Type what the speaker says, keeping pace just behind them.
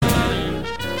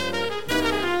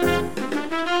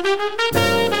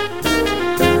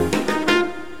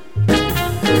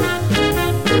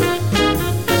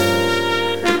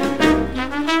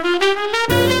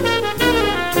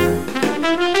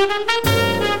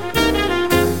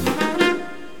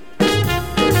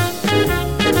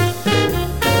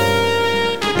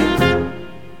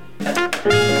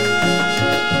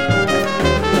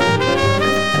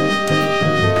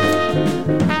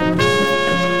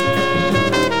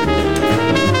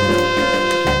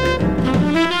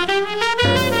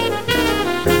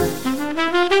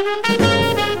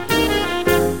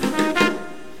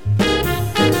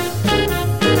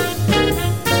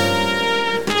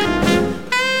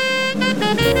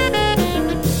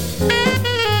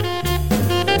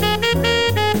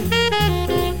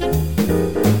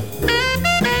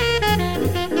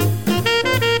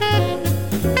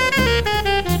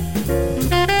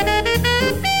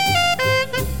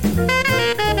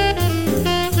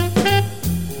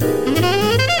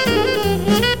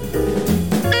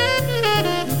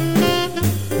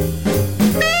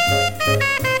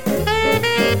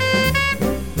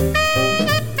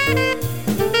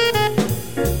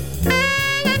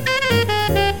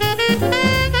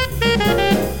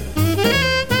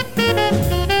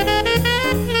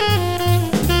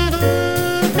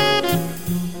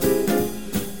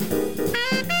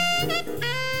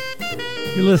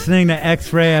listening to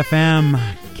X-Ray FM,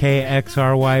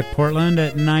 KXRY Portland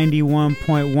at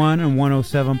 91.1 and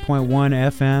 107.1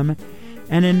 FM,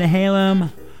 and in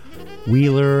Nehalem,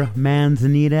 Wheeler,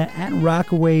 Manzanita, and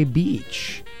Rockaway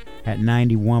Beach at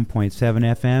 91.7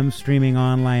 FM, streaming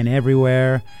online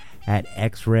everywhere at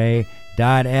xray.fm.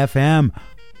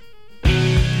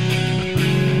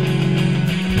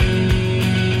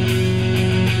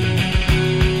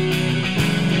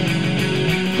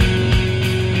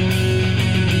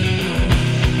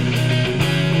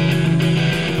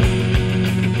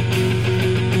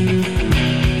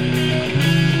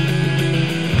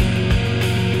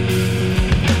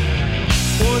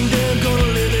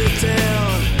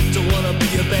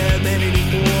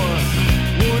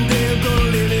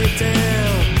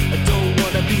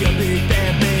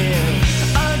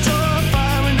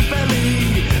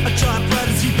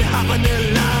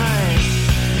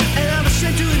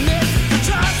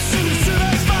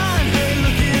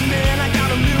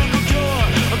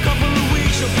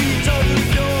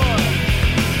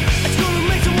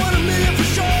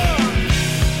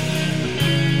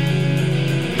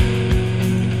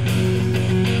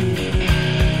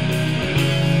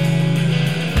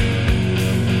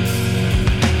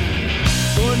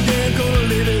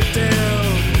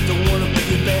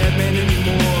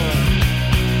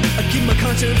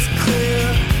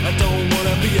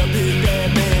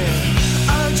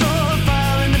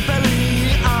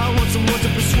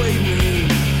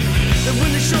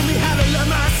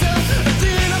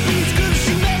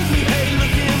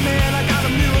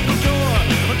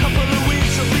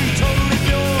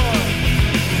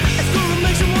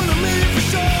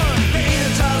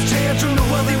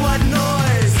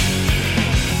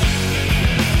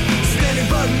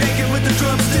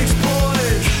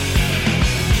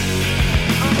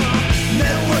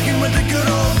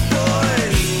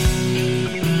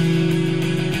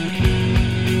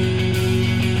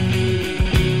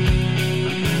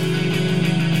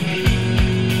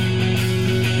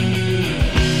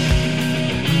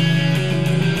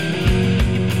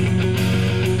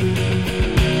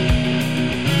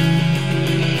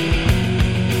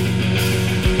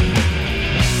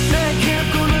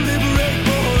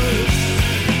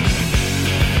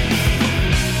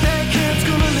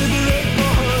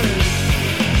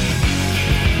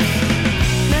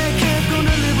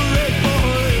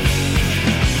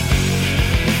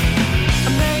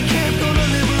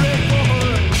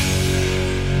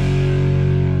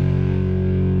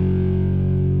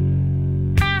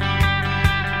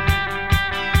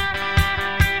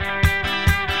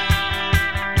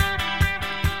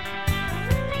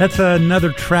 That's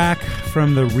another track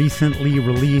from the recently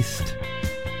released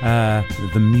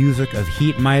The Music of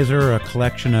Heat Miser, a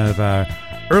collection of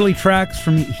early tracks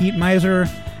from Heat Miser,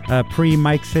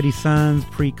 pre-Mike City Sons,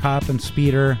 pre-Cop and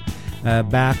Speeder,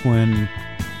 back when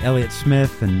Elliott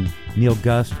Smith and Neil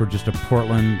Gust were just a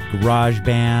Portland garage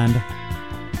band,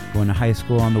 going to high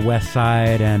school on the west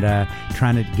side and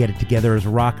trying to get it together as a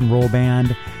rock and roll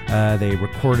band. They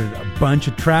recorded a bunch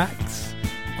of tracks.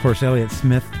 Of course, Elliott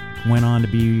Smith went on to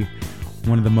be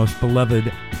one of the most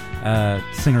beloved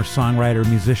singer-songwriter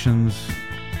musicians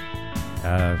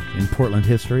in Portland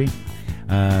history.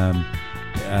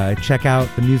 Check out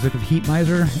The Music of Heat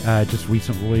Miser, just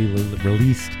recently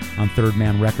released on Third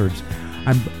Man Records.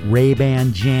 I'm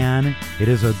Ray-Ban Jan. It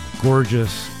is a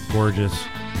gorgeous, gorgeous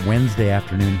Wednesday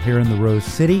afternoon here in the Rose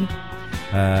City.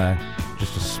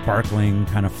 Just a sparkling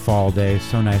kind of fall day,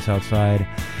 so nice outside.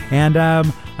 And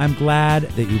I'm glad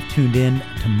that you've tuned in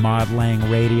to Mod Lang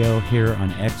Radio here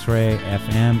on X-Ray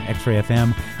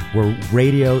FM, where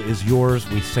radio is yours.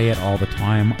 We say it all the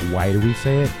time. Why do we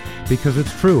say it? Because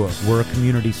it's true. We're a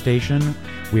community station.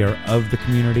 We are of the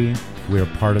community. We are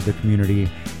part of the community.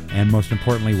 And most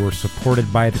importantly, we're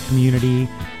supported by the community.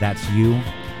 That's you.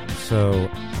 So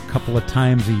a couple of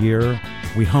times a year,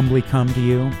 we humbly come to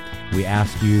you. We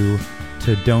ask you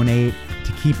to donate,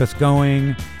 to keep us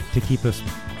going, to keep us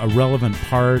a relevant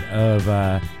part of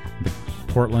the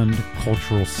Portland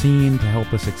cultural scene, to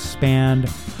help us expand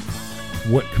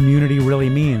what community really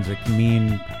means. It can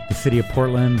mean the city of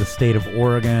Portland, the state of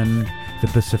Oregon, the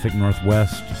Pacific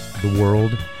Northwest, the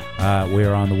world. We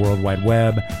are on the World Wide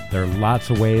Web. There are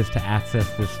lots of ways to access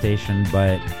this station,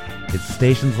 but it's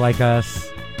stations like us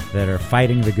that are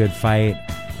fighting the good fight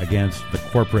against the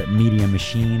corporate media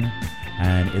machine.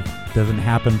 And it doesn't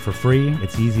happen for free.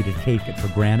 It's easy to take it for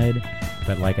granted.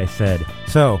 But like I said,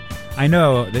 so I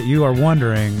know that you are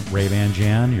wondering, Ray-Ban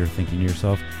Jan, you're thinking to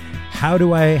yourself, how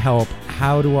do I help?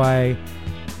 How do I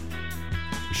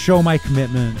show my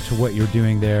commitment to what you're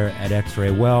doing there at X-Ray?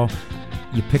 Well,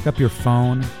 you pick up your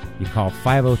phone, you call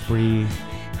 503-260-8255,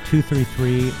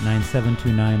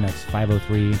 503-233-9729. That's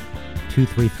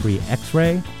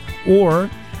 503-233-X-Ray. Or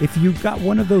if you've got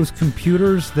one of those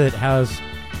computers that has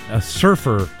a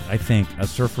surfer, I think, a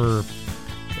surfer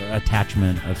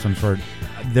attachment of some sort,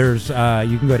 there's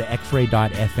you can go to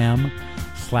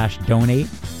xray.fm/donate.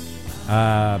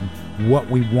 What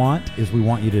we want is we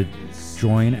want you to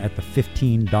join at the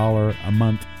 $15 a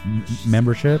month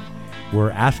membership.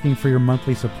 We're asking for your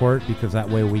monthly support because that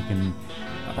way we can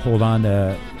hold on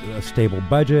to a stable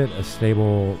budget, a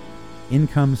stable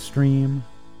income stream.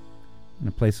 I'm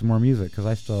going to play some more music because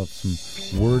I still have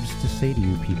some words to say to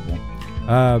you people.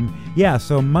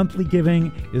 So monthly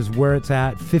giving is where it's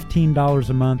at. $15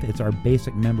 a month. It's our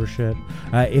basic membership.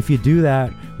 If you do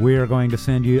that, we are going to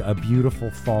send you a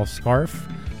beautiful fall scarf.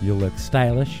 You'll look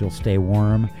stylish. You'll stay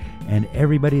warm. And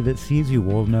everybody that sees you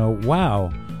will know,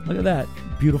 wow, look at that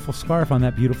beautiful scarf on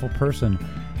that beautiful person.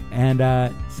 And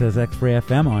it says X-Ray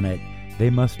FM on it.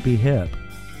 They must be hip.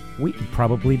 We could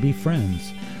probably be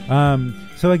friends.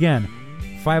 So again,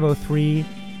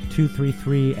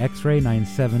 503-233-X-Ray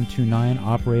 9729.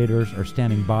 Operators are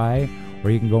standing by,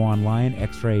 or you can go online,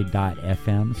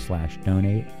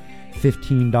 xray.fm/donate.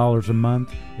 $15 a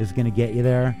month is going to get you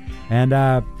there. And,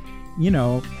 as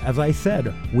I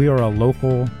said, we are a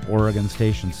local Oregon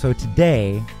station. So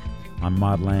today on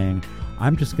Mod Lang,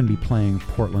 I'm just going to be playing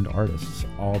Portland artists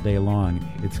all day long.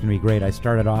 It's going to be great. I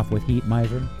started off with Heat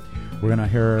Miser. We're going to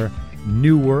hear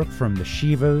new work from the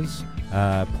Shivas,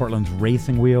 Portland's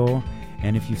Racing Wheel,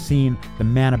 and if you've seen the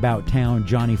man about town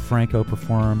Johnny Franco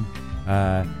perform,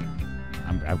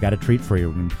 I've got a treat for you.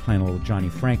 We're going to be playing a little Johnny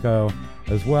Franco,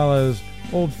 as well as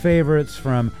old favorites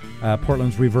from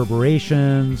Portland's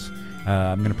Reverberations.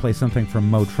 I'm going to play something from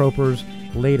Mo Troper's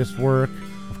latest work.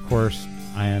 Of course,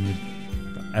 I am,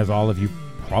 as all of you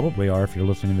probably are if you're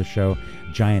listening to the show,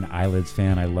 giant Eyelids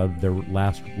fan. I love their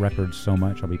last record so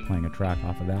much. I'll be playing a track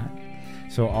off of that.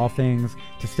 So all things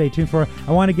to stay tuned for.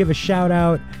 I want to give a shout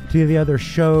out to the other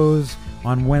shows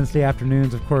on Wednesday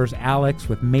afternoons. Of course, Alex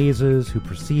with Mazes, who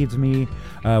precedes me.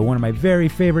 One of my very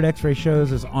favorite X-Ray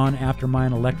shows is On After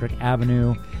Mine Electric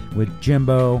Avenue with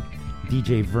Jimbo,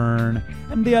 DJ Vern,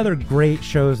 and the other great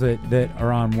shows that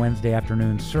are on Wednesday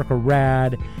afternoons. Circa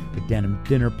Rad, the Denim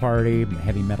Dinner Party, the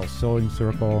Heavy Metal Sewing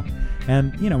Circle.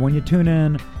 And, when you tune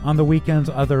in on the weekends,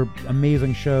 other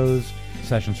amazing shows,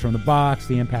 Sessions from the Box,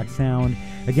 the Impact Sound.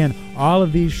 Again, all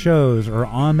of these shows are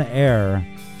on the air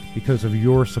because of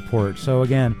your support. So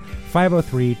again,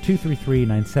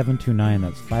 503-233-9729.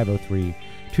 That's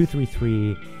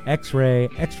 503-233-X-Ray,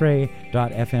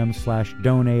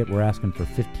 xray.fm/donate. We're asking for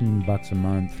 $15 a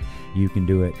month. You can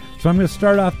do it. So I'm going to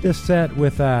start off this set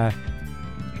with a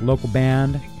local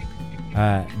band,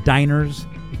 Diners.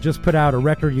 Just put out a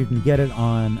record. You can get it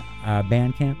on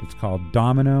Bandcamp. It's called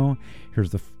Domino.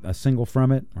 Here's a single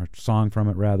from it, or song from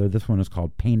it, rather. This one is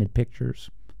called Painted Pictures.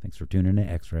 Thanks for tuning in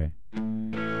to X-Ray.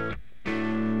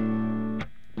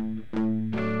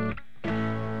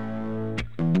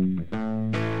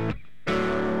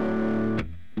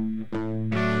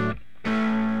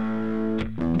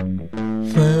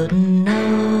 Floating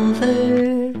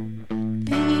over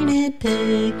painted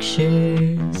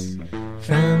pictures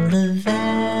from the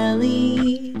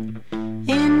valley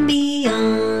and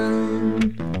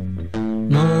beyond,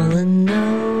 mulling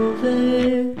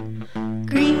over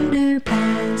greener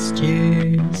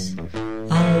pastures,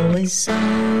 always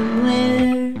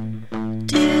somewhere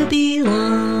to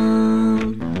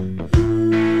belong.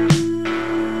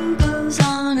 Ooh, goes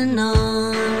on and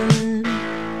on.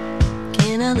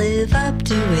 Can I live up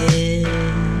to it?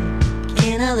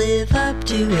 Can I live up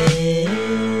to it?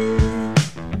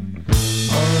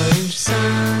 Orange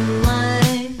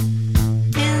sunlight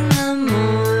in the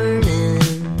morning,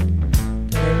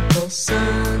 purple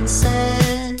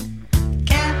sunset,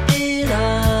 cap it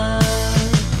off.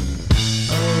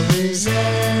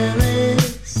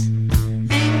 Overzealous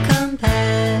and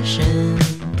compassion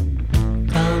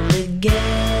come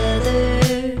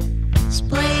together,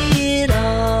 splay it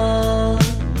all.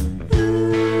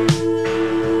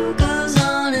 Ooh, goes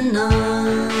on and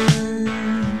on.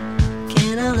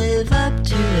 Can I live up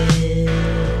to it?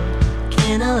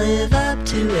 Can I live up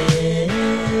to it?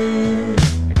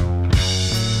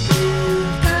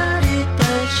 You've got it,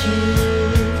 but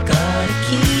you've gotta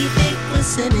keep it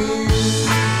glistening.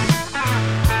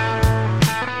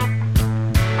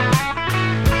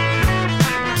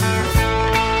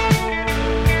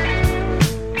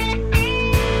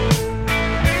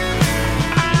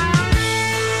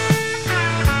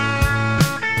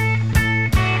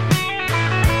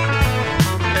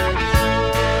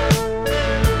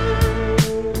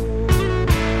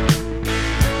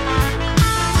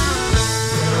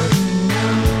 Running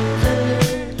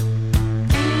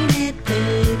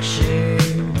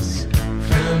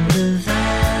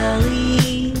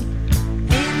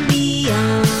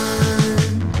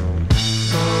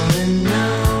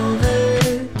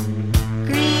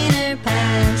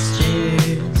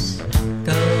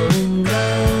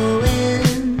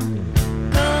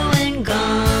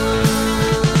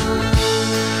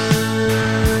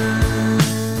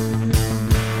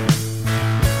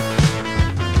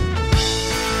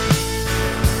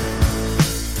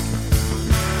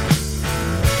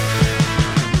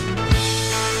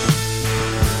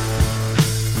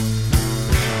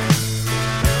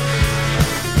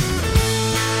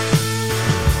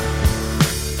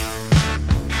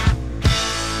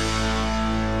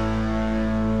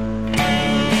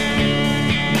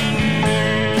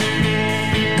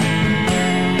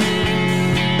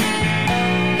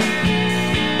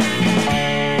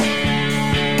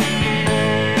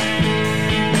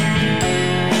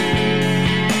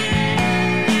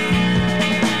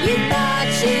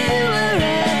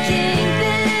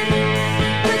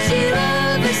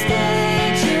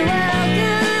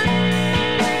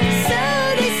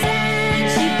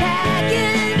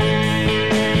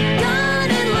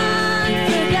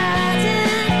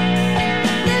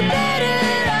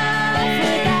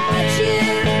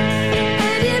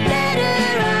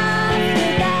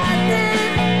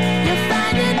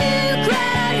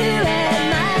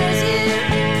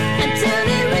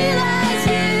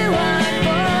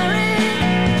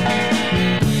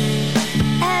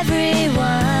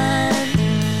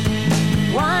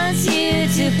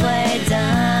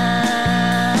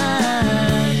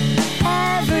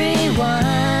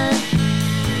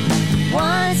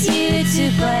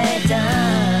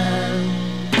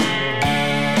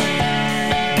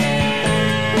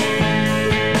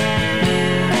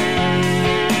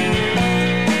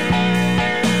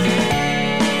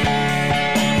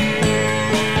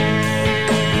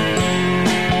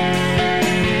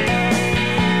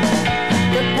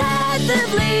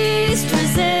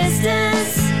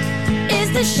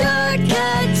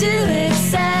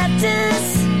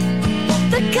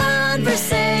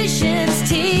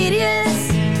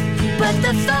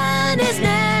The fun is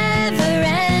never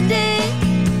ending.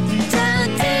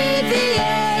 Don't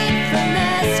deviate from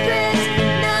the script.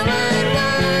 No one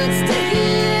wants to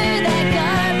hear that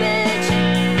garbage.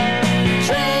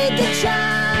 Trade the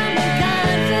charm and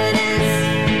confidence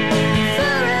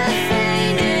for a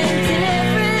faint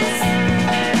indifference.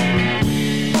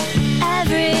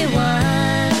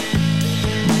 Everyone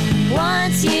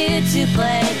wants you to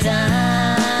play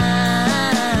dumb.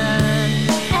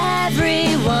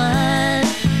 Everyone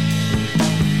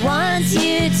wants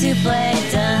you to play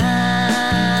dumb.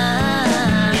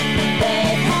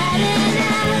 They've had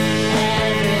enough.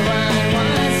 Everyone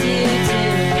wants you to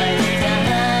play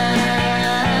dumb.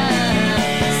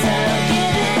 So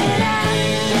give it up.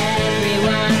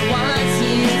 Everyone wants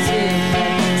you to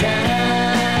play dumb.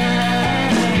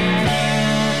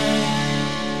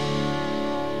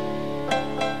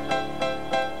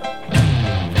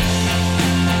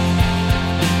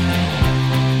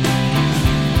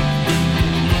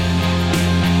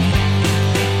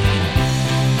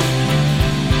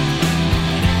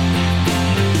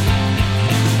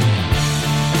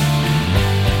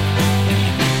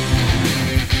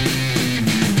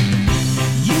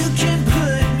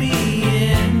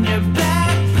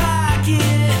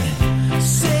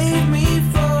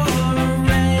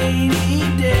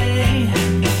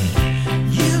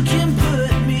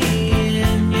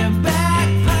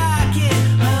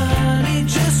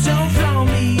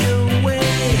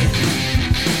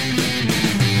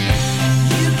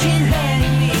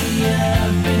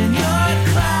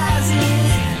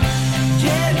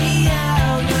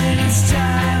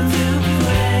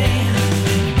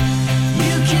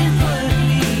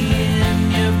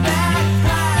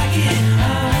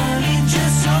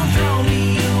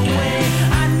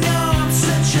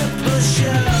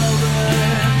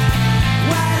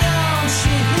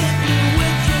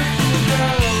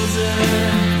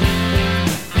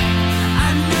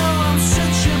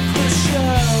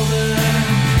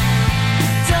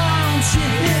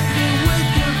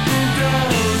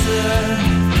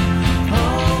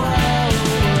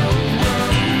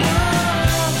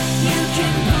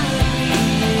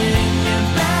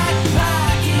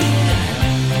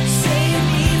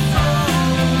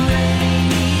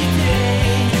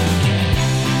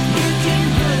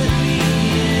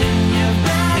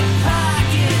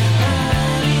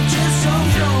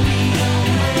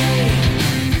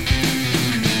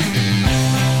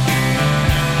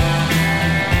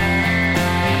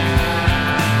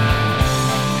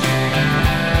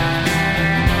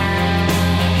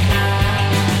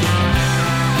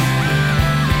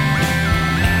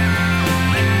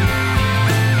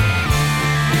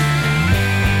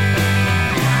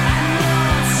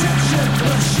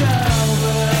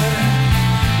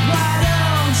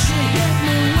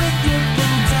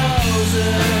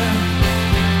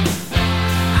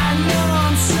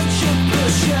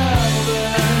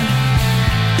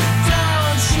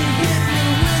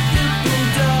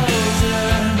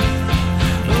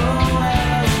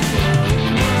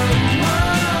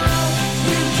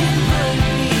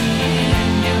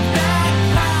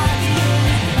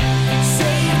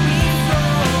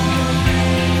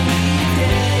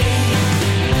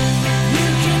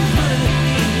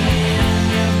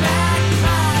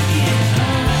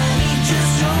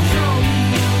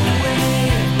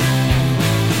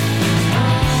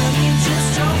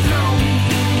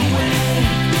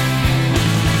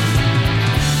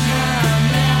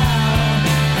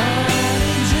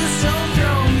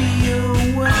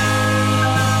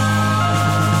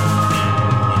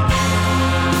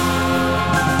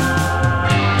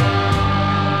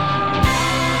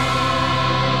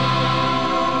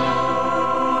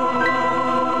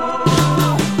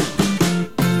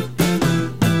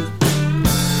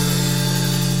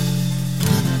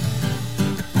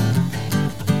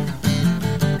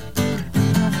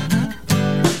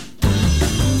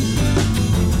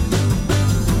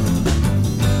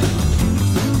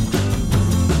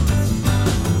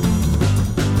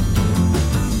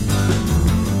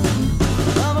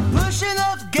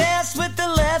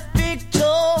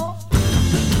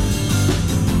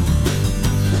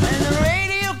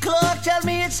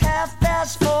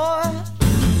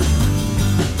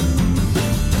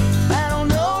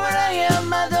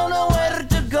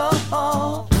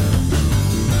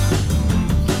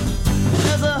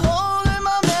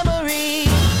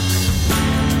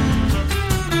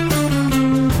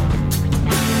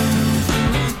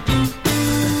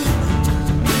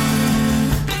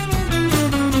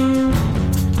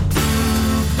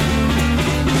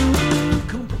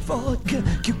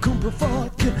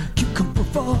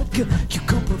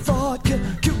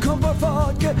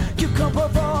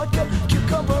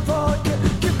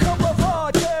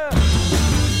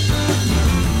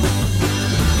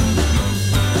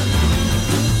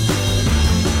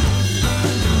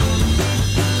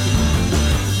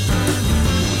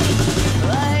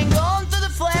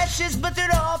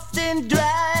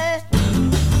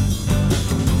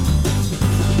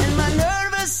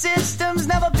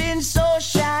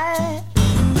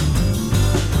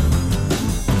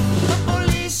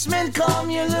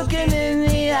 you're looking in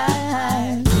the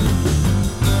eyes.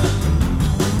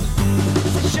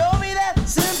 Show me that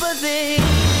sympathy.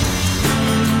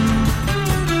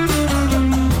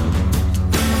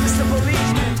 Mr.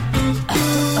 Policeman.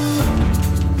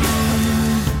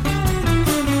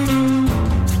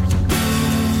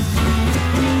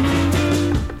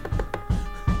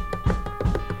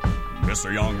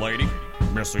 Mr. Young Lady,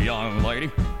 Mr. Young Lady,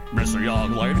 Mr.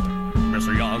 Young Lady,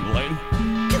 Mr. Young Lady.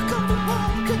 Cucumber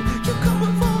vodka,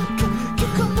 cucumber vodka,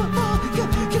 cucumber vodka,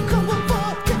 cucumber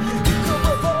vodka,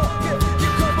 cucumber vodka,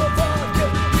 cucumber vodka,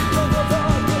 cucumber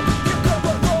vodka,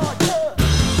 cucumber vodka.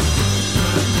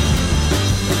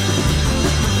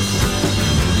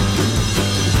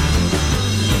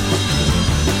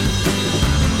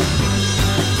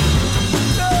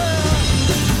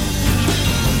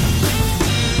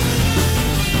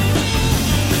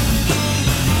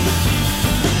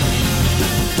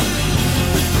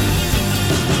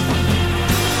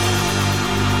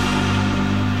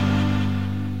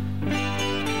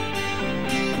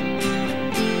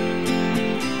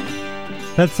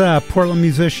 That's Portland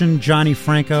musician Johnny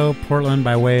Franco, Portland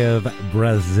by way of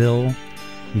Brazil.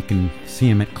 You can see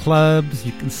him at clubs.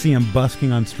 You can see him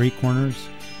busking on street corners.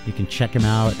 You can check him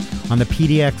out on the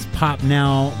PDX Pop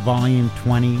Now Volume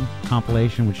 20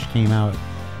 compilation, which came out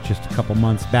just a couple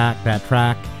months back. That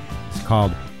track is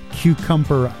called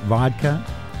Cucumber Vodka,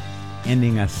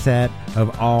 ending a set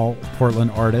of all Portland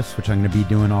artists, which I'm going to be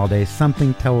doing all day.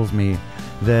 Something tells me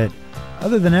that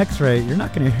other than X-Ray, you're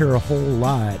not going to hear a whole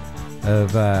lot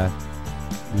of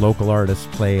local artists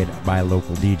played by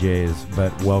local DJs.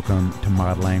 But welcome to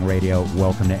Mod Lang Radio.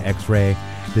 Welcome to X-Ray.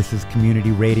 This is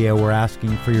community radio. We're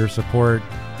asking for your support.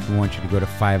 We want you to go to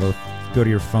go to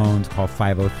your phones, call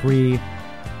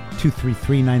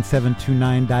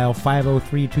 503-233-9729, dial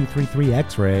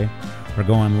 503-233-X-Ray, or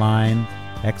go online,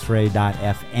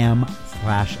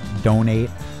 xray.fm/donate.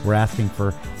 We're asking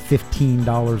for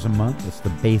 $15 a month. It's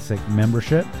the basic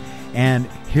membership. And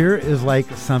here is like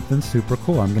something super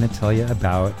cool. I'm going to tell you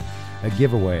about a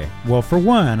giveaway. Well, for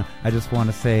one, I just want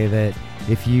to say that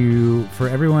for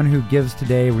everyone who gives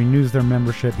today, renews their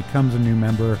membership, becomes a new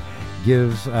member,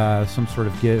 gives some sort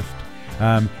of gift,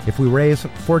 if we raise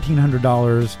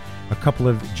 $1,400, a couple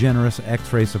of generous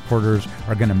X-Ray supporters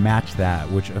are going to match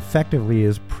that, which effectively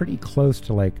is pretty close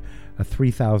to like a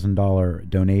 $3,000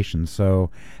 donation.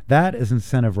 So that is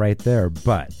incentive right there.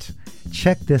 But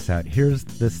check this out. Here's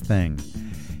this thing.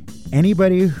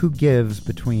 Anybody who gives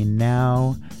between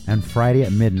now and Friday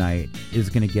at midnight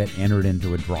is going to get entered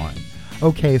into a drawing.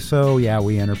 Okay, so yeah,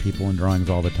 we enter people in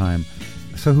drawings all the time.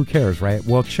 So who cares, right?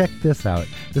 Well, check this out.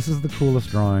 This is the coolest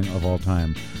drawing of all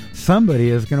time. Somebody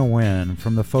is going to win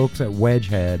from the folks at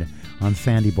Wedgehead on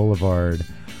Sandy Boulevard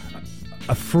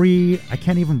a free, I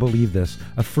can't even believe this,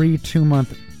 a free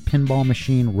 2-month pinball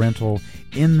machine rental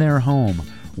in their home.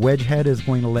 Wedgehead is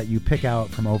going to let you pick out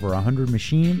from over 100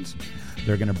 machines.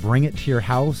 They're going to bring it to your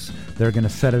house. They're going to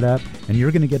set it up, and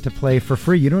you're going to get to play for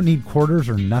free. You don't need quarters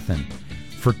or nothing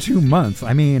for 2 months.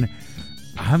 I mean,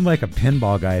 I'm like a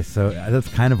pinball guy, so that's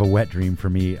kind of a wet dream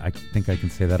for me. I think I can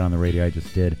say that on the radio. I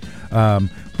just did.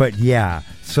 But yeah,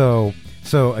 so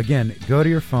again, go to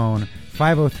your phone,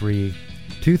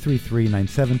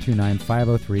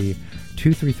 503-233-9729,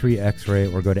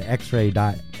 503-233-X-Ray, or go to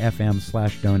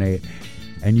xray.fm/donate,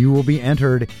 and you will be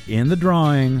entered in the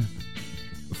drawing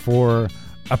for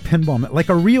a pinball, like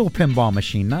a real pinball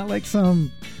machine, not like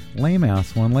some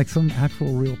lame-ass one, like some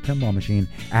actual real pinball machine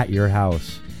at your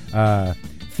house.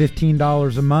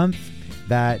 $15 a month.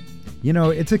 That, you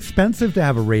know, it's expensive to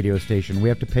have a radio station. We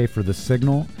have to pay for the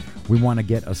signal. We want to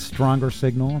get a stronger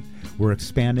signal. We're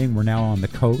expanding. We're now on the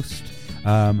coast.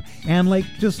 And like,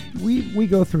 just, we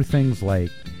go through things like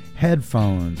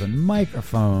headphones and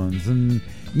microphones, and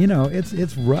you know,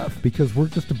 it's rough because we're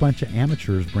just a bunch of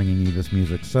amateurs bringing you this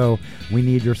music. So we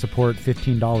need your support.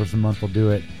 $15 a month will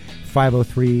do it.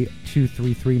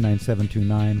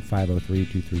 503-233-9729,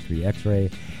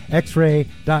 503-233-X-Ray,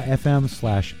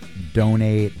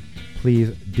 xray.fm/donate. Please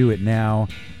do it now.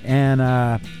 And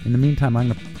in the meantime, I'm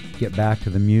going to get back to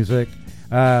the music.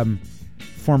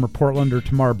 Former Portlander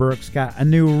Tamar Burke's got a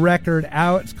new record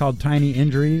out. It's called Tiny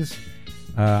Injuries.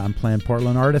 I'm playing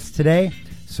Portland artists today,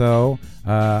 so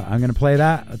I'm going to play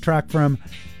a track from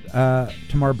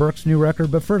Tamar Burke's new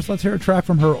record. But first, let's hear a track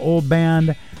from her old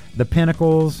band, The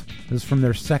Pinnacles. This is from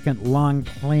their second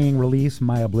long-playing release,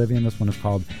 My Oblivion. This one is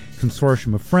called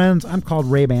Consortium of Friends. I'm called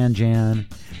Ray-Ban Jan.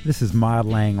 This is Mod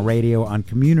Lang Radio on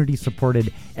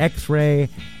community-supported X-Ray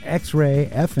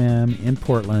FM in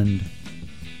Portland.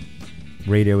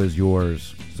 Radio is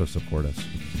yours, so support us.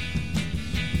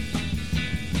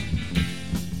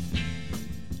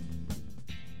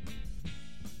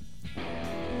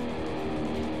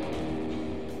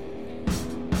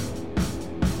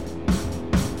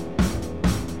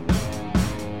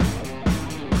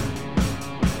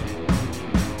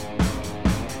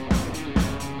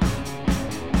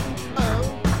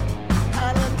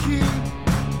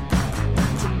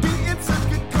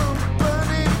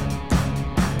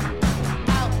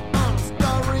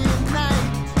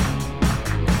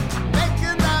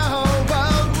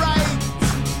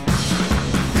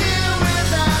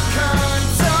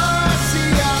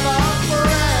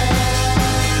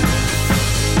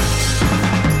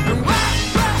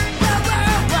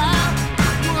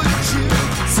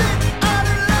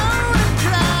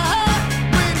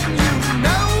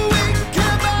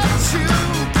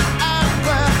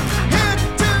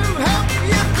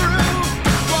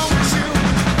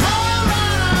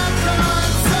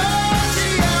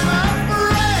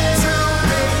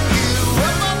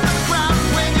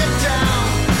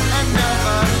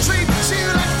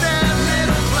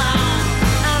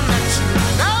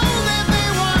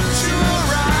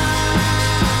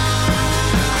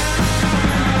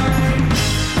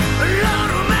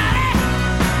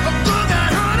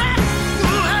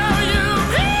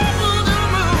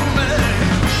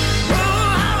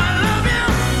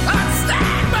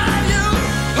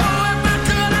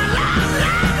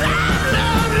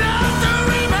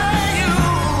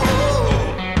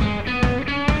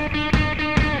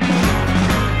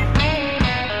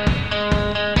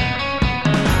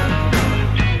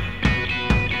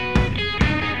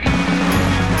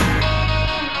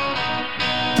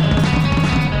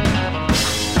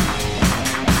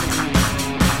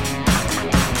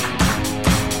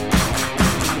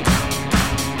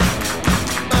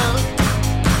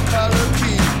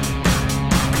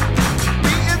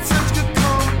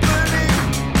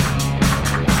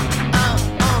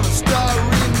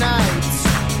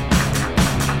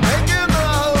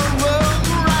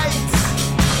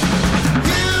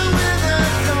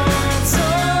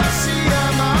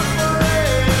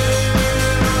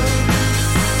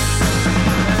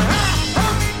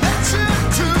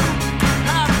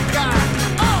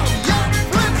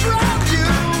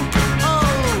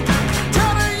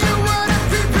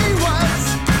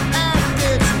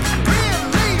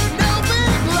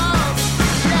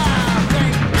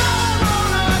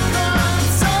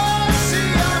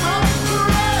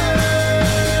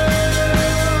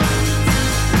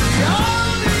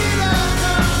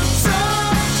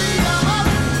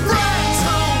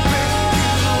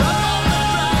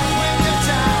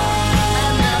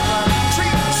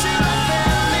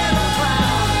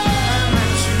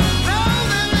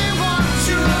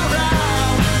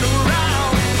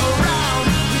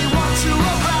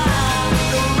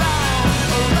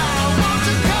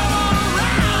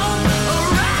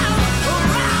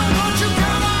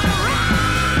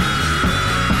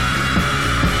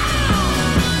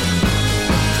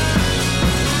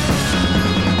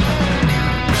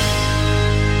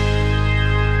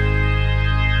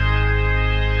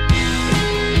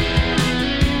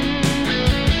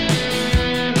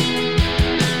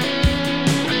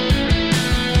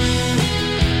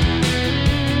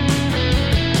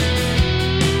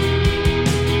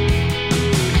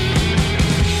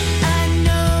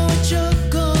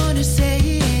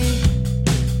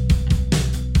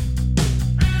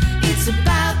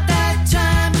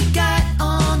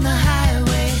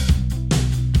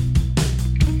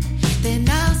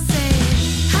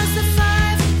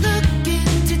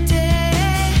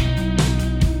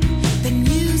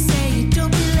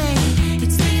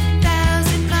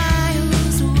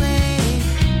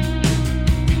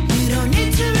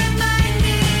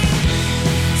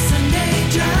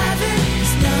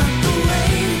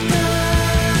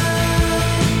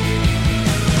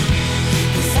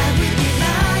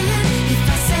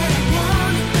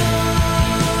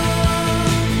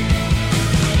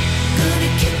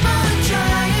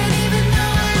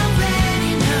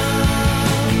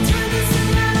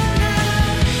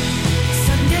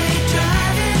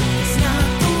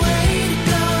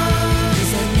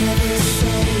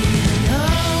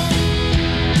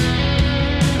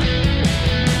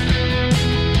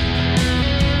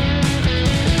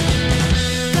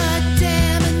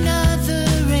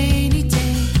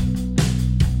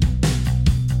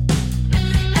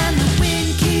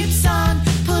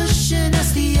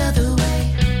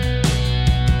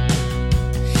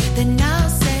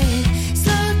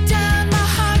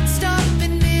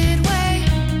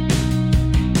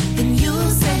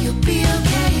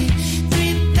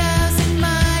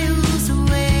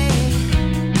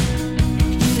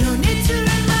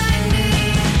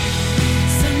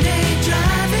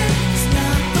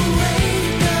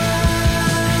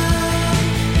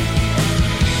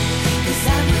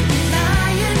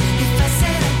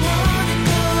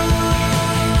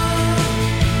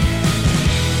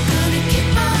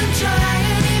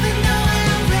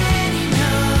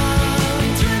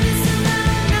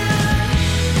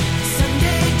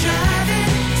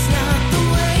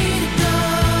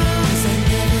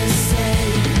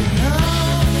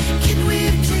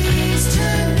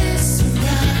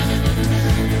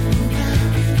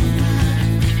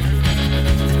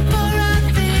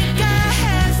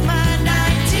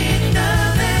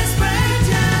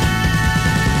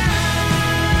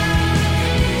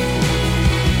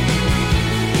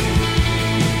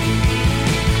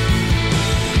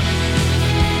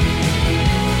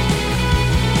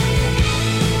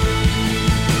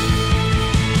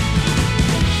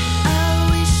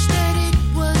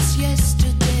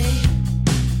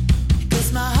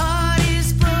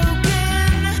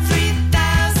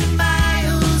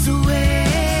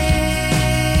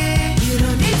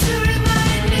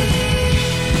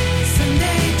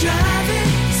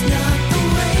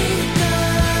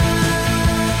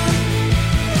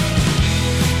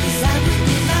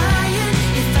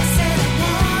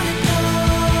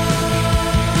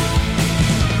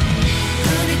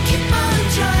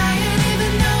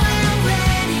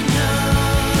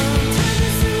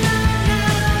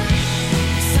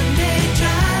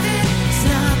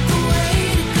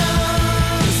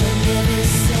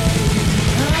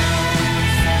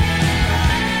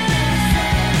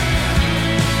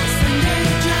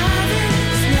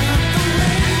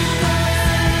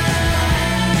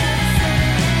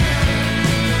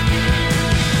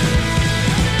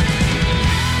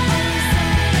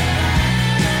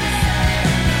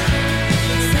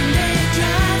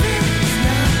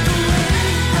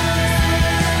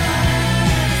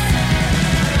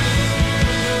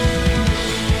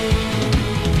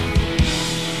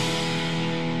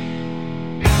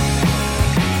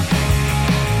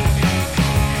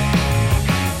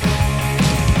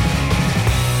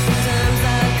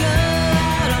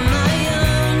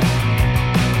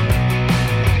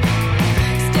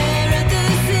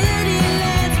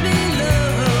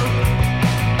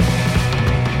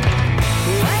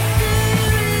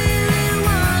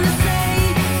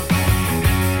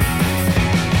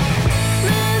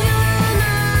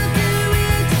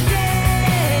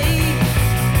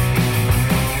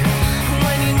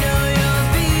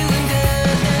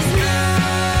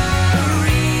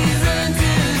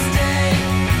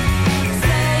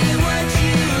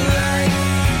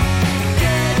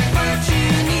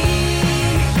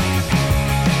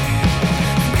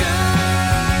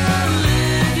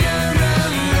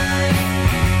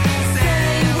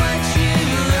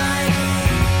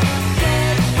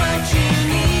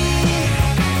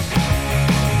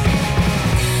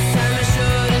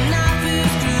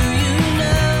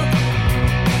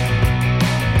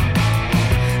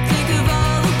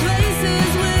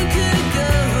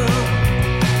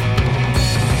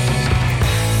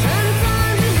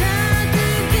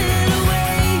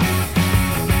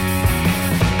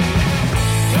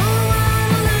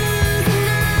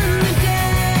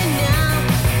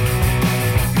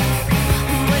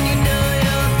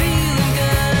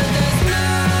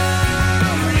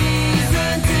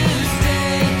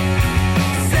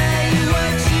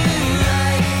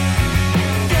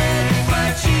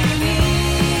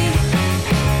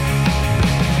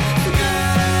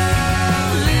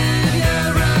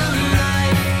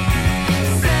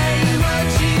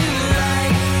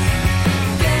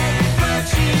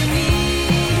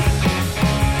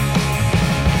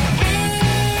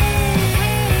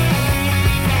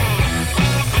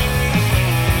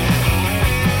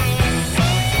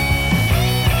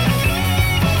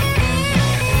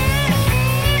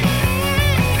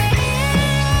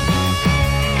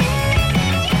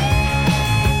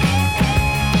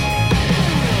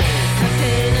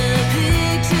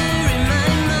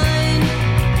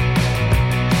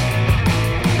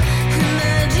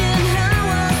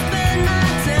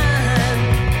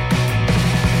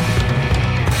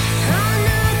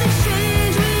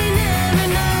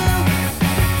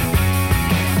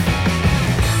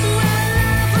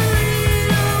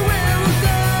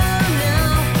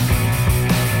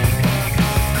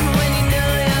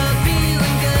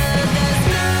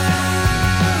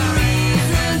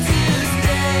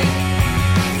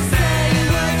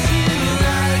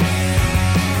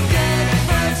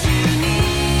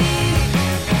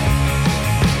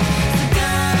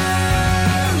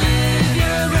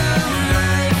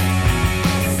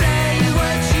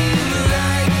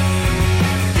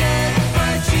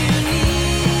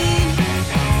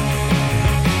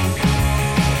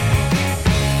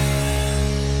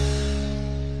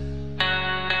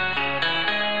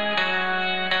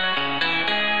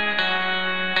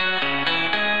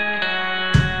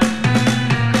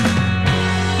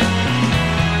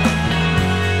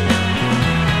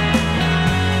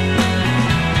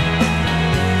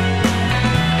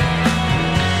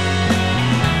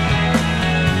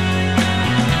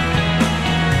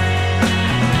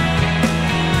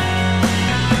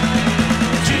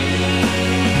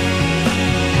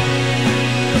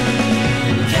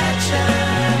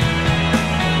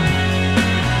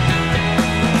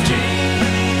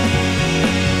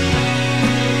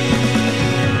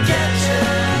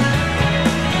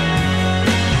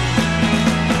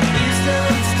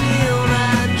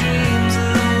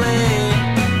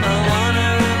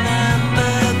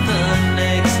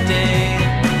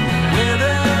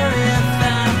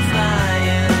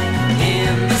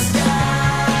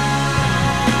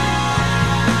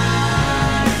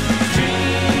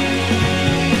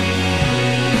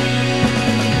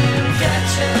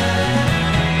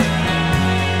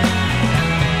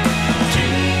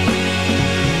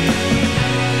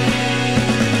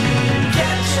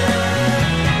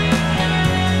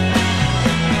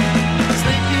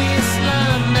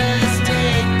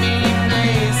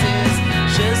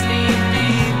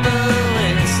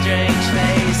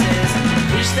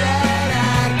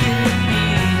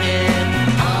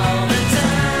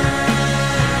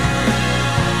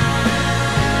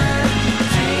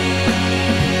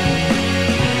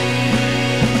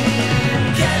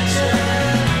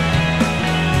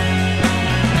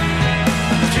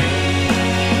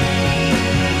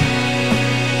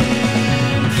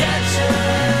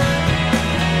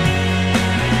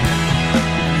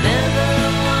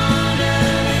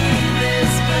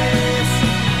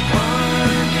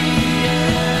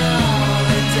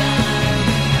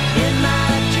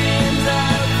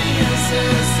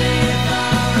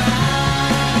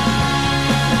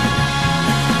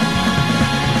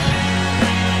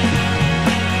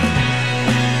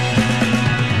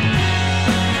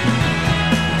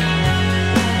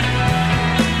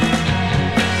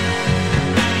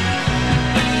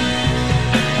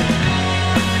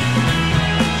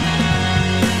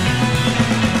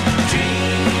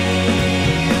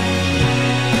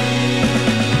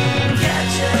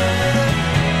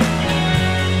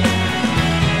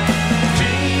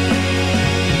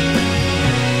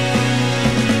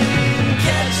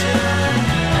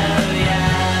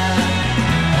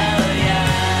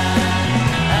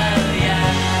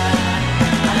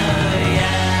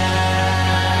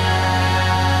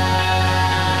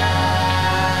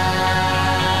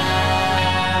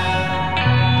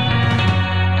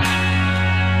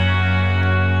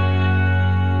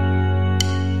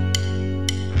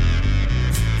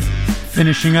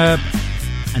 Finishing up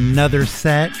another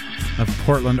set of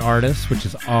Portland artists, which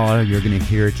is all you're going to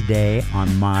hear today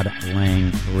on Mod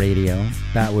Lang Radio.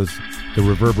 That was the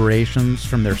Reverberations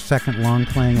from their second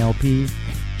long-playing LP,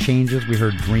 Changes. We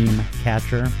heard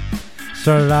Dreamcatcher.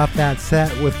 Started off that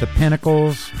set with the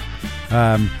Pinnacles.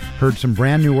 Heard some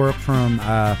brand new work from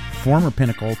former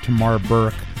Pinnacle, Tamar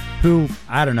Burke, who,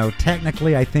 I don't know,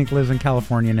 technically I think lives in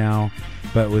California now,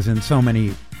 but was in so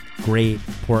many great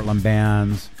Portland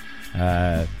bands.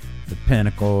 The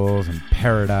Pinnacles and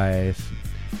Paradise,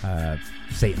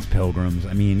 Satan's Pilgrims.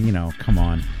 I mean, you know, come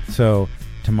on. So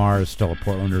Tamar is still a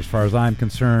Portlander as far as I'm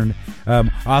concerned.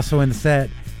 Also in the set,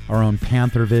 our own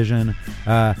Panther Vision.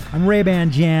 I'm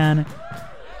Ray-Ban Jan.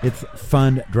 It's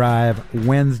Fund Drive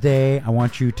Wednesday. I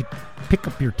want you to pick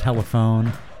up your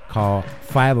telephone. Call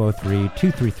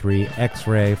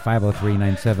 503-233-X-Ray,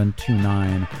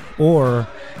 503-9729, or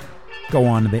go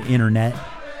on to the internet.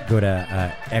 Go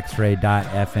to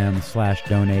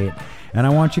xray.fm/donate. And I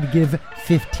want you to give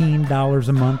 $15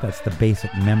 a month. That's the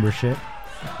basic membership.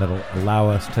 That'll allow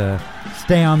us to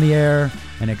stay on the air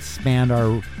and expand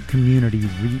our community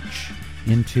reach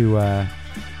into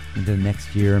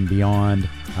next year and beyond.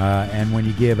 And when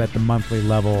you give at the monthly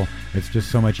level, it's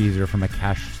just so much easier from a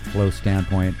cash flow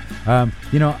standpoint.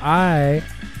 You know, I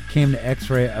came to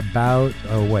X-Ray about,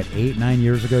 8-9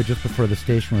 years ago, just before the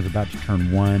station was about to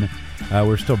turn 1.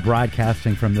 We're still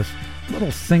broadcasting from this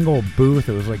little single booth.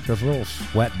 It was like this little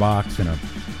sweat box in a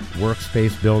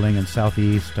workspace building in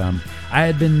Southeast. I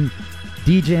had been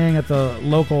DJing at the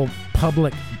local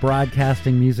public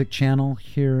broadcasting music channel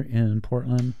here in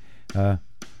Portland.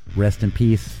 Rest in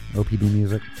peace, OPB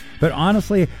Music. But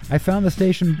honestly, I found the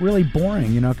station really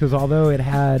boring, you know, because although it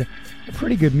had a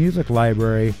pretty good music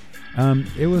library,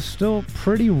 it was still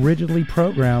pretty rigidly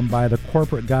programmed by the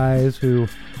corporate guys who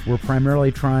were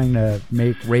primarily trying to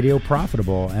make radio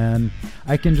profitable. And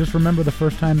I can just remember the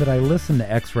first time that I listened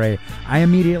to X-Ray, I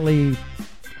immediately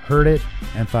heard it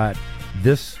and thought,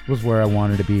 this was where I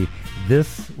wanted to be.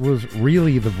 This was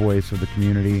really the voice of the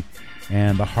community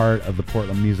and the heart of the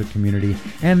Portland music community.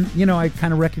 And, you know, I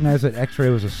kind of recognized that X-Ray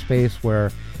was a space where,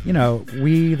 you know,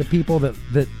 we, the people that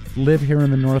live here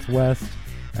in the Northwest,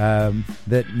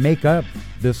 that make up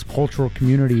this cultural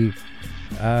community,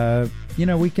 you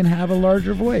know, we can have a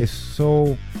larger voice.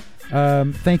 So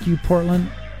thank you, Portland.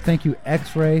 Thank you,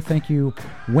 X-Ray. Thank you,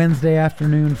 Wednesday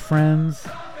afternoon friends.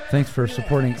 Thanks for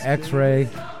supporting X-Ray,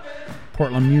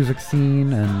 Portland music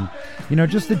scene, and, you know,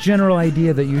 just the general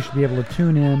idea that you should be able to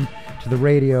tune in to the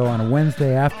radio on a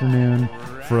Wednesday afternoon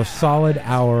for a solid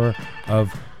hour of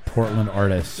Portland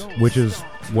artists, which is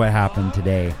what happened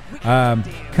today.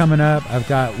 Coming up, I've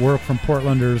got work from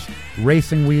Portlanders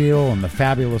Racing Wheel and the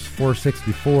Fabulous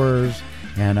 464s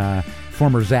and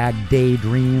former Zag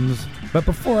Daydreams. But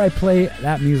before I play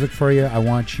that music for you, I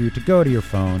want you to go to your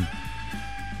phone,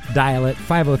 dial it,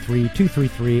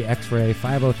 503-233-X-Ray,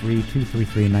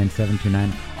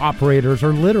 503-233-9729. Operators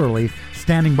are literally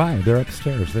standing by. They're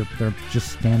upstairs. They're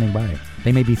just standing by.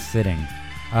 They may be sitting.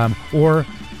 Or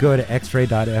go to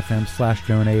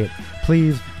xray.fm/donate.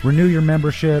 Please renew your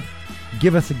membership.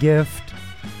 Give us a gift.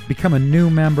 Become a new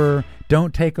member.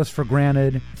 Don't take us for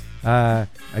granted.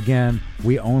 Again,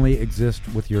 we only exist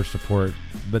with your support.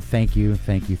 But thank you,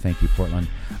 Portland.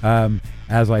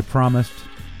 As I promised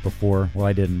before, well,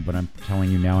 I didn't, but I'm telling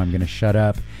you now, I'm going to shut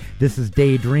up. This is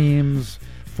Daydreams,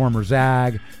 former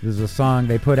Zag. This is a song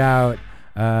they put out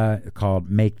called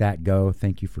Make That Go.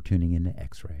 Thank you for tuning in to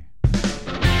X-Ray.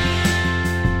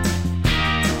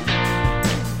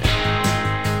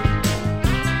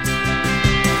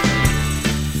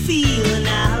 Feeling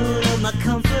out of my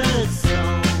comfort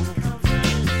zone.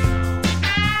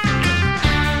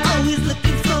 Always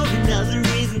looking for another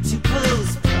reason to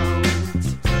postpone.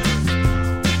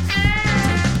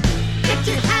 Get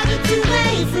your habits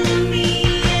away from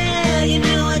me. Yeah, you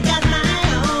know I got my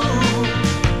own.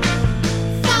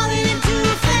 Falling into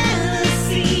a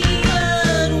fantasy,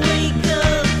 but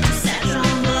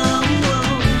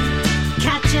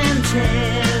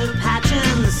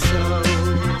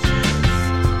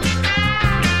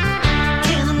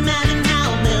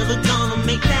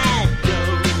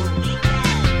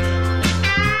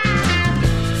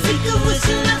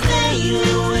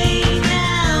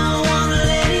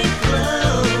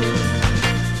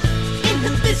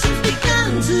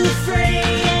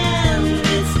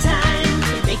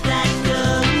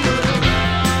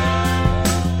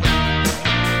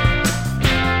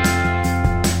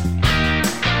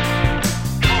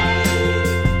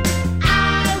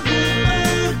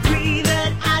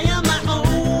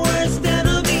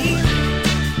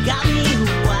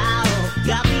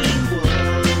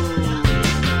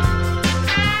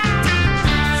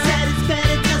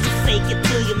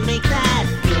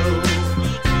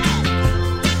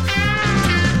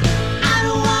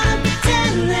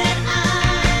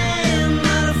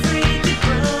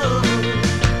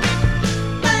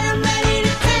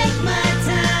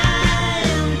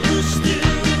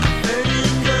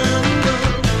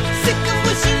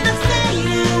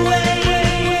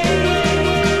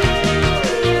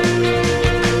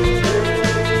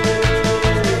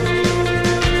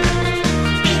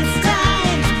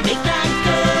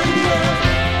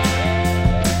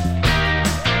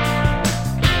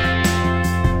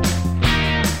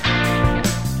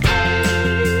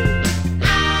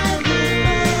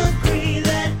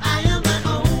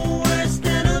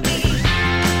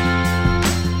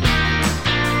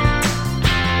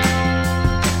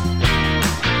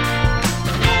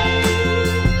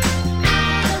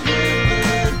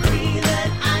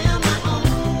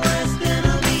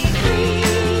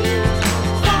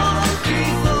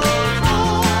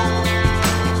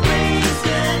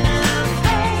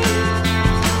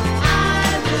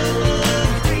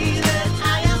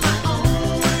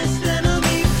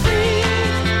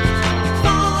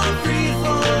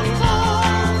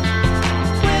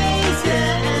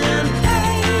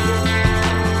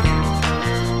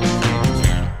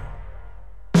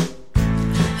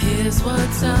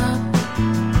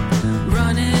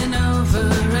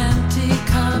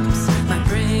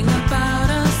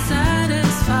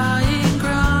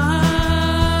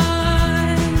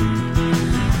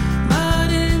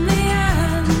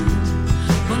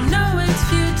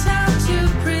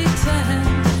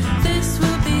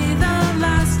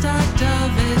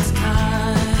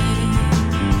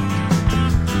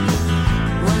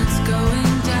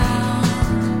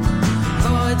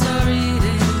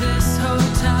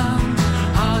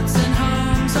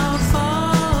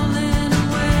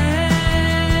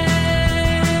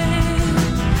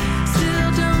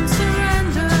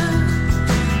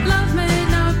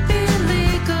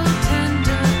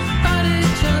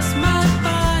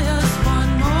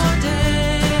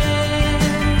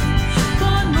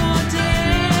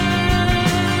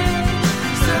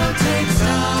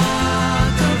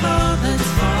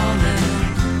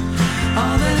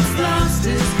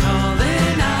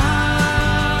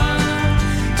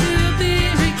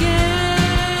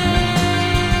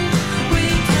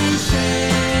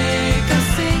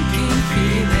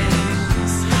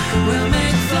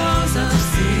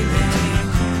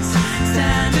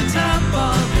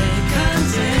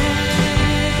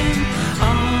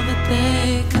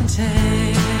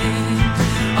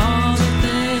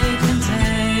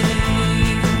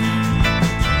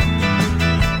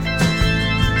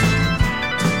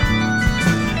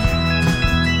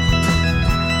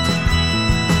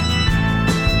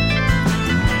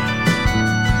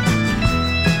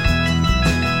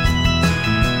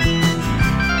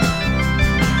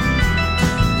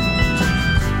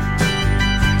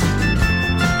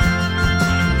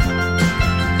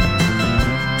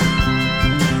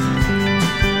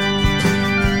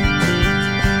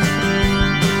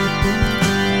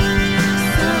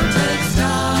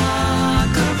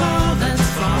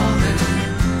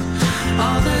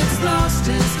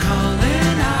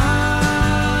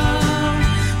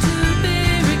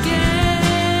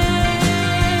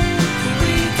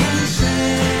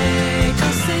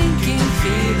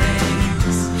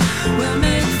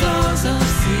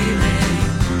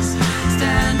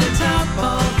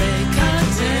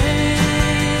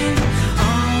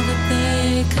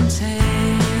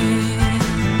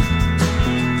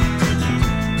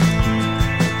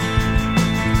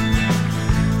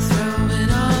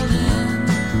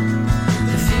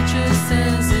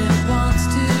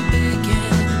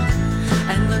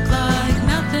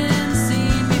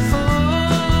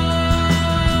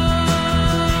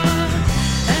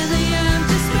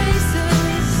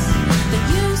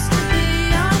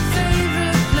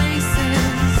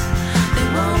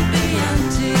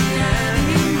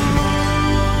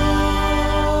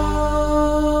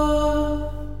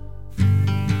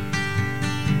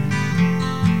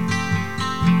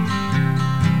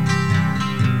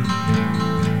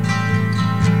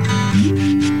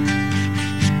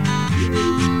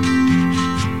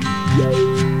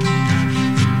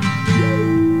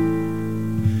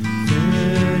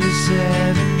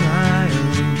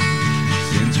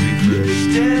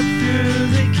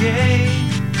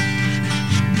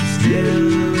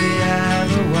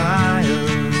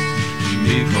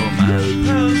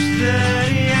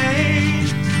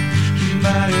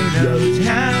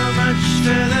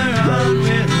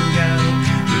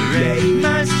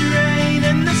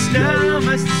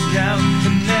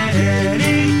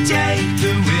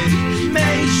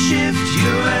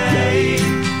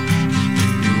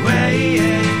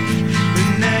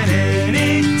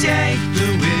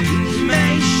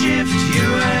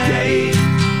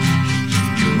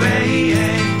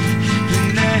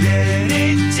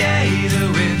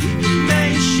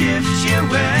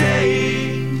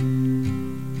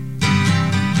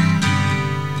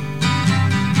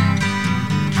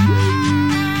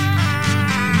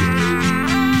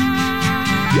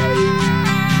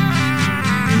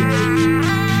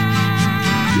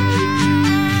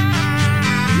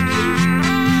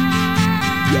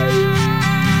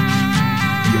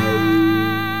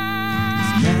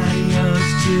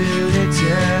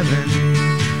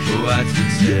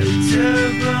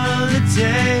acceptable to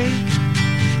take.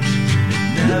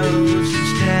 And no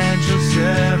substantial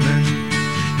sermon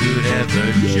could ever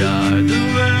jar the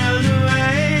world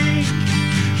awake.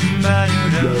 But who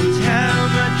knows how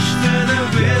much further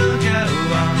we'll go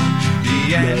on? The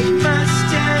end must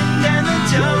end and the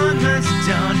dawn must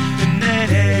dawn, and at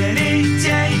any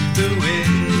day the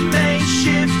wind may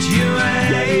shift your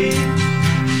way,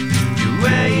 your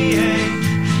way.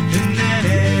 And at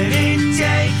any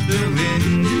day the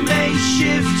wind may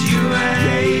shift your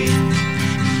way,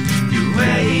 your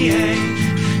way.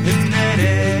 And at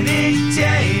any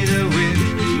day the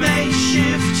wind may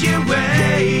shift your way.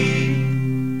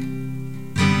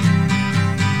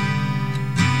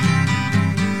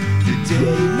 The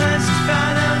day must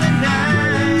follow the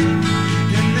night,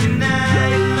 and the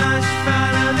night must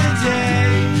follow the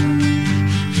day.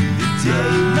 The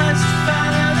day must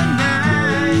follow the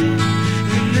night,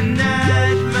 and the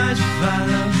night must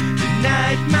follow, the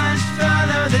night must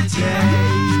follow the day.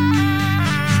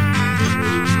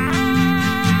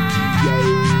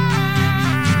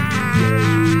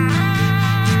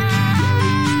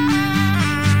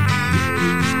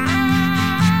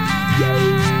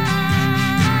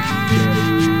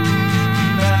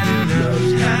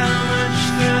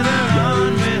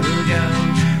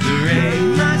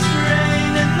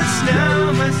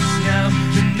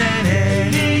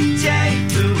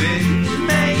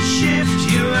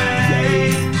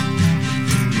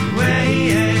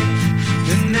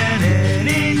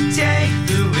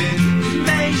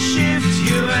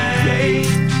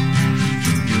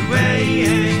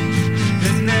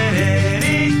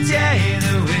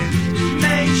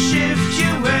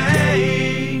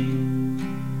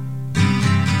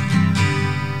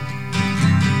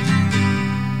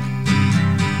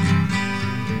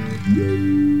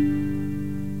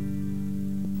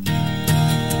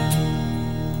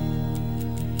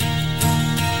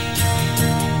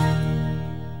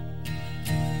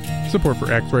 Support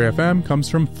for X-Ray FM comes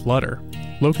from Flutter.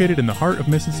 Located in the heart of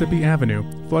Mississippi Avenue,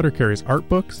 Flutter carries art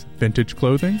books, vintage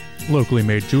clothing, locally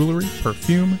made jewelry,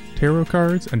 perfume, tarot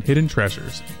cards, and hidden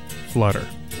treasures. Flutter,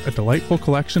 a delightful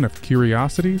collection of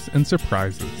curiosities and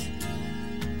surprises.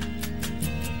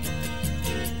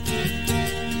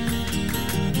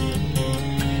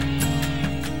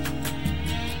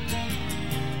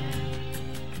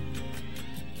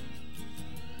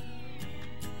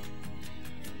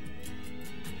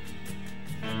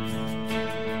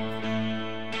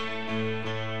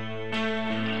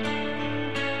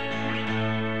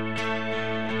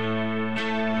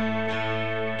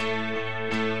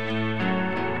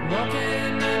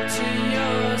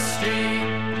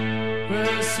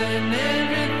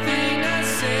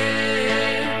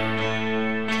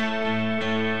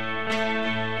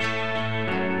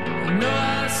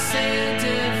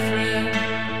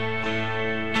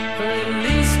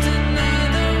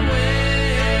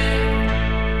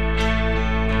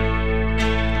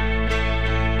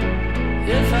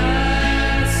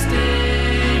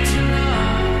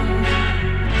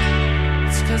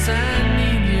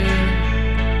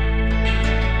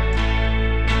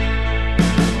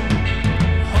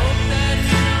 Hope that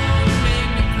you don't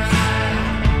make me cry.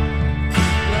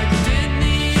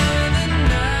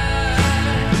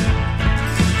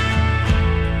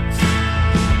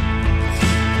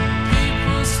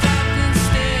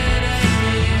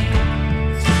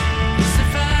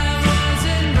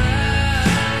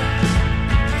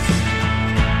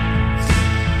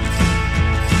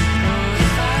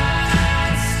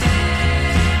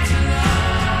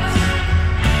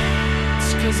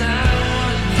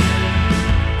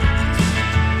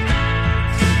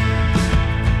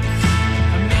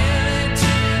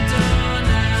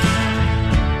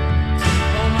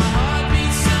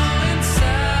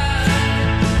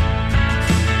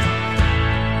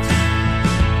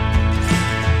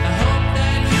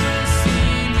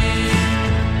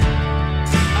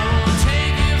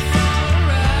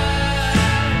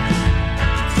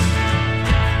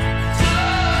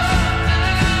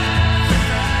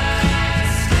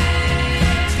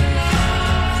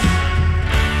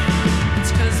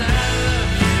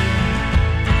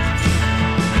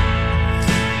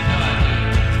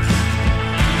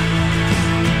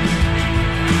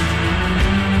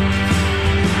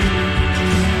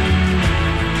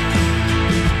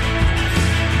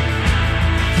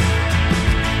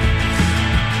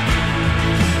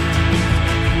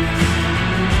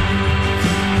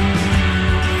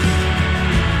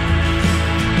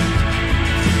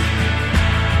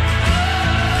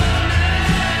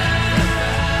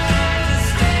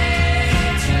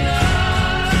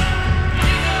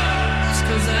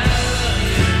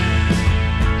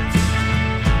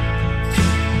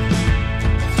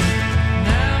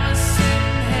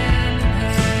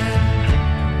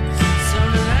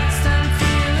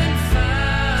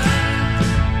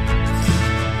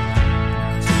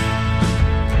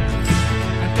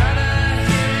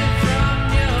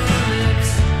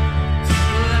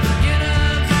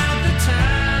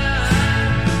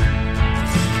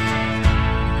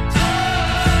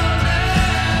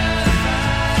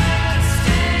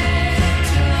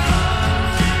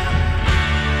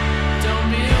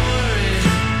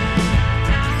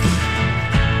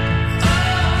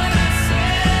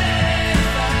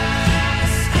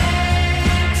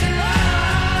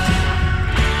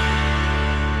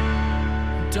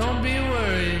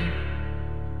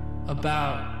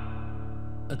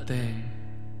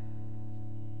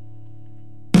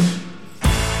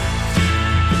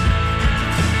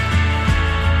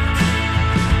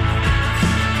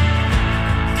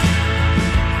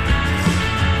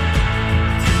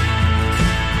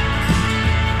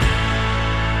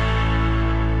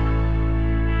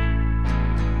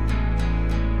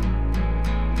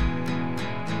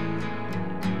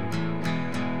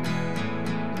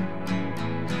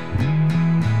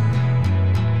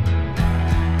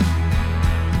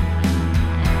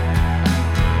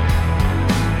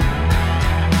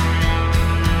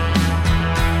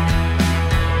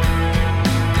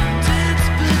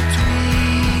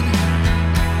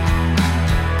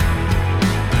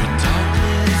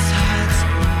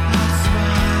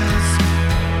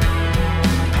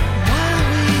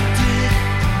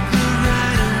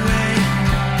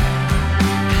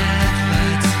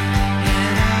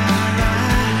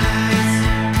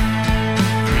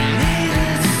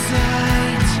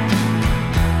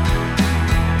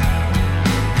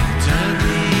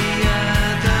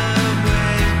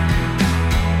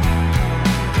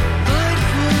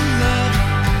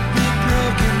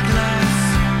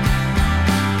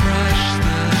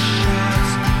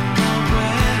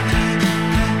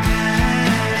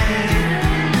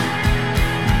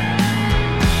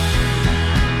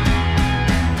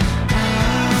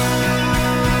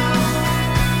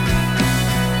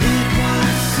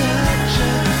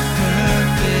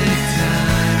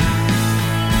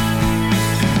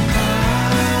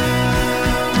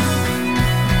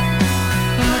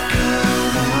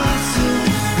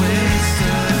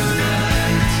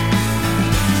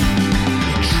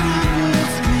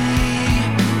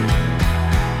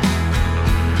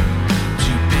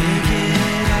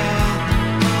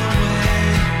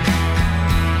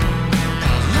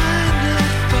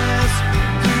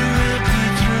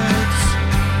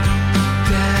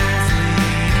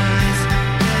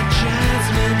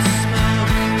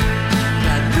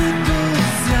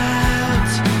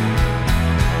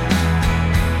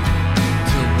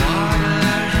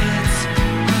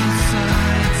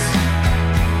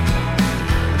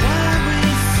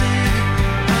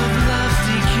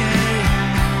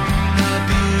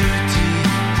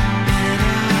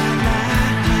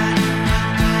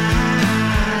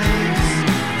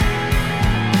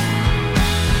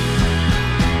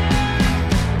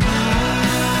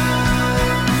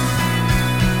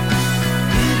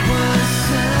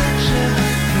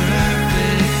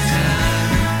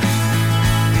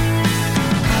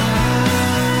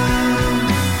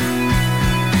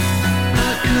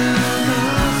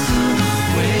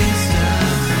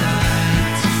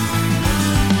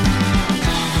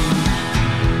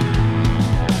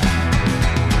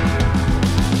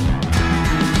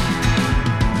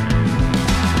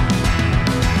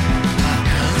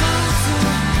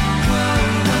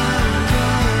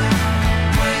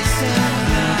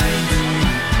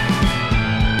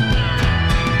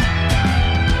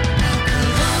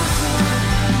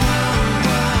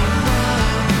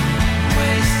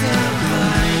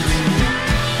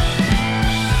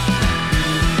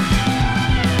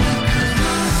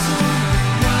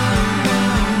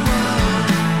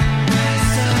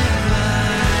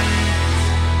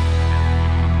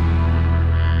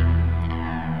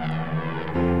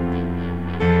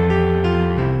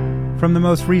 From the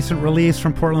most recent release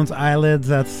from Portland's Eyelids,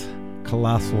 that's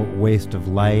Colossal Waste of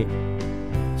Light.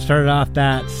 Started off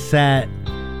that set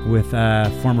with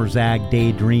former Zag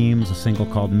Daydreams, a single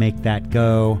called Make That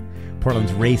Go.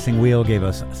 Portland's Racing Wheel gave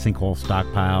us Sinkhole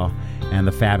Stockpile, and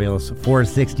the fabulous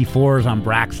 464s on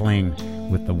Braxling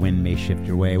with The Wind May Shift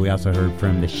Your Way. We also heard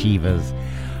from the Shivas.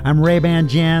 I'm Ray-Ban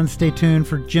Jan. Stay tuned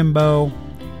for Jimbo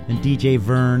and DJ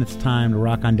Vern. It's time to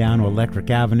rock on down to Electric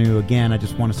Avenue. Again, I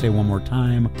just want to say one more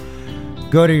time,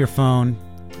 go to your phone,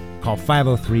 call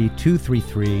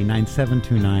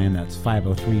 503-233-9729. That's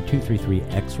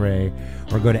 503-233-X-Ray.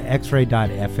 Or go to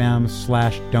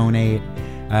xray.fm/donate.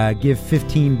 Give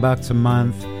 $15 a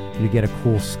month. You get a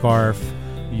cool scarf.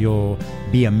 You'll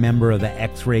be a member of the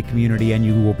X-Ray community, and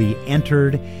you will be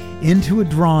entered into a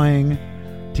drawing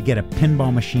to get a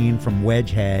pinball machine from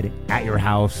Wedgehead at your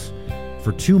house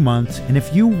for 2 months. And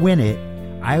if you win it,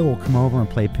 I will come over and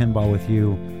play pinball with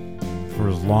you for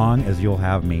as long as you'll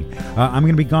have me. I'm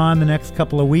going to be gone the next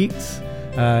couple of weeks.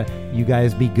 You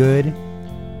guys be good.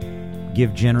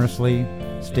 Give generously.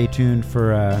 Stay tuned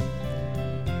for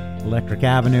Electric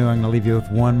Avenue. I'm going to leave you with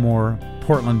one more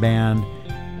Portland band,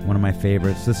 one of my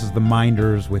favorites. This is the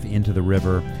Minders with Into the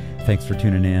River. Thanks for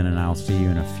tuning in, and I'll see you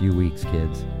in a few weeks,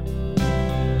 kids.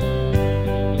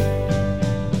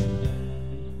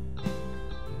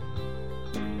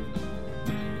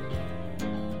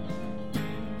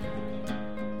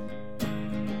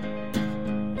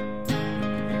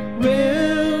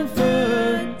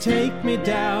 River, take me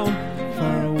down,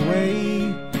 far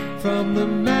away from the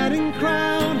madding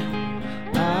crowd.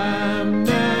 I'm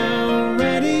now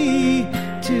ready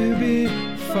to be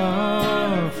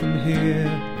far from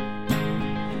here.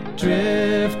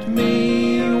 Drift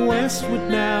me westward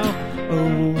now,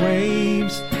 over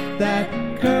waves that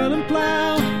curl and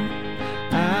plow,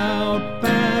 out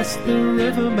past the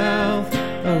river mouth,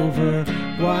 over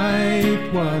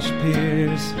whitewashed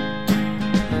piers.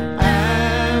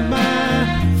 Am I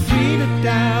free to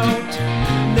doubt?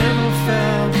 Never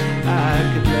felt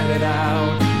I could let it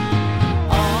out.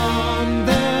 On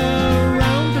the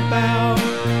roundabout,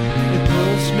 it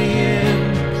pulls me in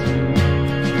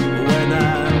when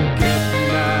I'm getting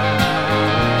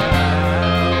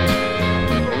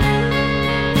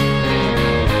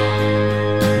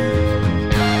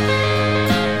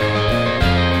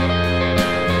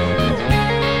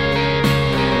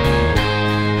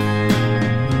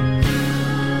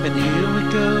and here we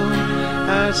go,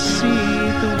 I see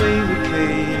the way we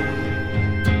came.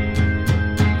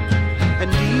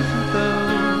 And even though,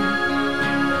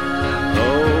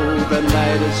 oh, the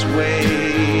light is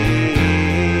way